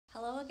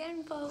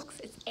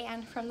folks, it's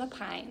Anne from the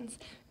Pines,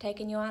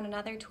 taking you on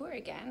another tour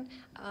again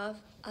of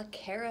a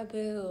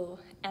Caribou,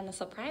 and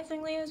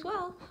surprisingly as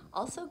well,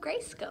 also gray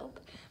scope,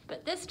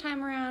 but this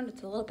time around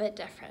it's a little bit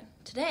different.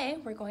 Today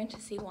we're going to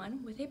see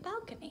one with a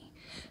balcony,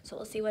 so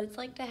we'll see what it's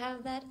like to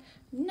have that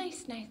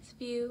nice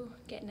view,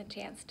 getting a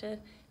chance to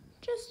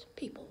just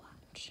people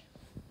watch.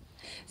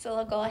 So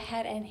we'll go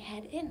ahead and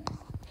head in.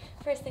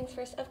 First things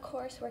first, of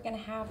course, we're going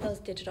to have those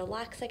digital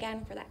locks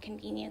again for that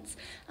convenience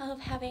of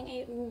having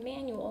a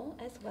manual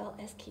as well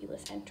as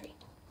keyless entry.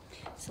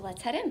 So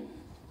let's head in.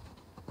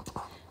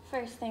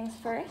 First things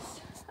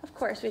first, of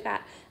course, we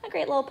got a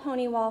great little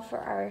pony wall for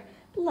our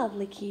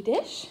lovely key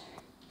dish.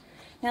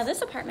 Now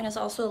this apartment is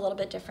also a little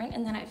bit different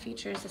in that it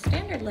features a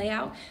standard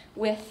layout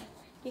with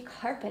the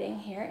carpeting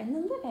here in the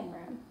living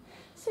room.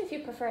 So if you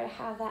prefer to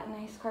have that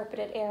nice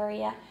carpeted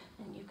area,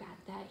 then you've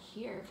got that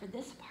here for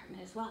this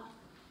apartment as well.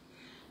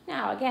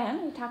 Now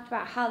again, we talked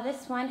about how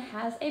this one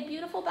has a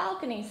beautiful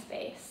balcony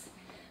space.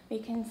 We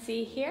can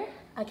see here,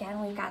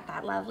 again, we've got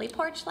that lovely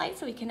porch light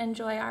so we can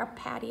enjoy our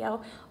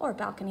patio or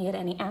balcony at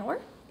any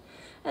hour,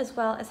 as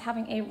well as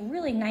having a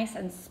really nice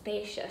and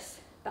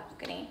spacious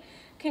balcony.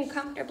 Can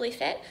comfortably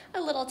fit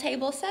a little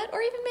table set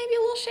or even maybe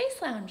a little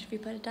chaise lounge if you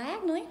put it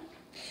diagonally.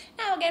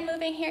 Now again,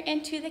 moving here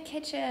into the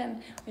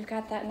kitchen. We've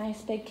got that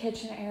nice big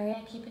kitchen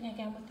area, keeping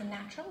again with the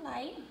natural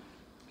light.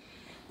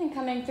 And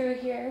coming through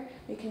here,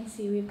 we can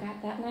see we've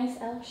got that nice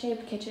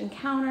L-shaped kitchen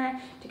counter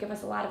to give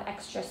us a lot of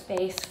extra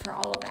space for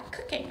all of that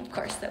cooking, of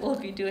course, that we'll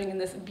be doing in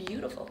this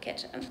beautiful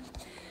kitchen.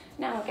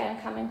 Now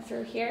again, coming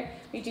through here,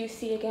 we do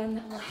see again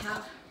that we'll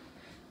have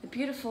the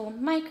beautiful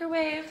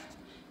microwave,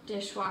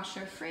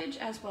 dishwasher, fridge,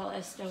 as well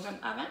as stove and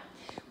oven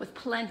with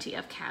plenty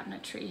of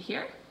cabinetry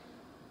here.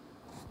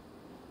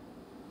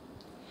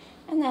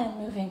 And then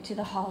moving to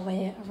the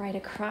hallway right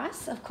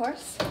across, of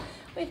course,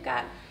 we've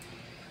got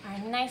our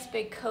nice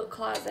big coat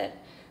closet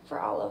for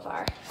all of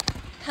our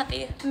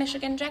puffy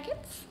Michigan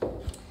jackets.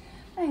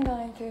 And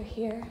going through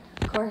here,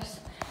 of course,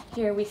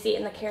 here we see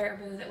in the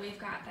Caribou that we've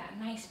got that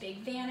nice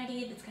big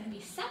vanity that's going to be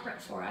separate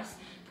for us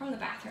from the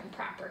bathroom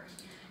proper.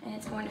 And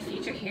it's going to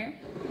feature here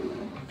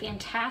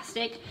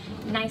fantastic,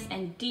 nice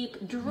and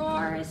deep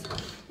drawers,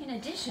 in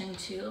addition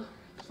to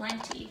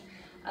plenty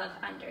of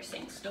under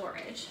sink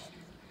storage,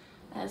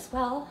 as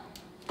well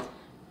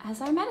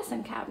as our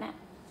medicine cabinet.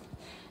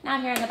 Now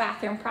here in the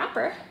bathroom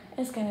proper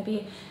is going to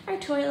be our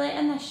toilet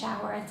and the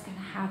shower. It's going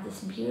to have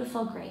this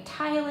beautiful gray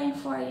tiling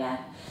for you.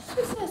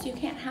 Who says you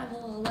can't have a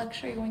little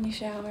luxury when you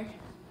shower?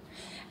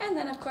 And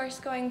then of course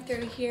going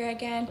through here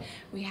again,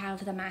 we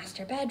have the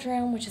master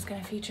bedroom, which is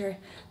going to feature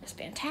this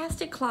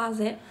fantastic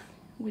closet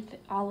with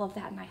all of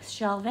that nice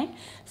shelving.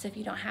 So if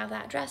you don't have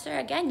that dresser,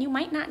 again, you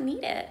might not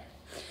need it.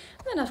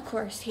 And then of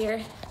course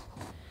here,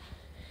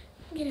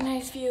 get a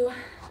nice view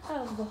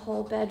of the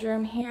whole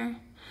bedroom here.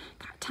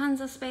 Got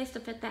tons of space to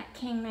fit that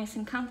king nice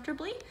and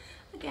comfortably.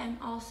 Again,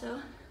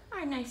 also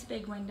our nice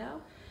big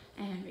window.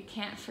 And we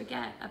can't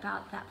forget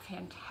about that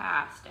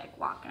fantastic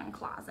walk-in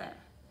closet.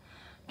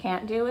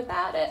 Can't do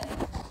without it.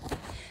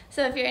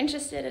 So if you're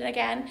interested in,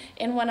 again,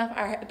 in one of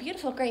our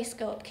beautiful gray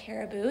scope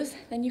Caribous,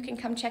 then you can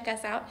come check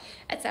us out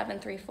at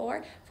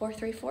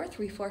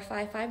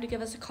 734-434-3455 to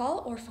give us a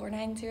call, or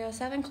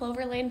 4907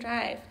 Clover Lane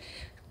Drive.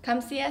 Come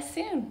see us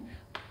soon.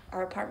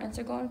 Our apartments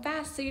are going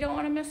fast, so you don't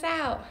want to miss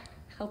out.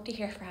 Hope to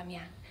hear from you.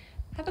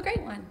 Have a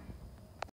great one.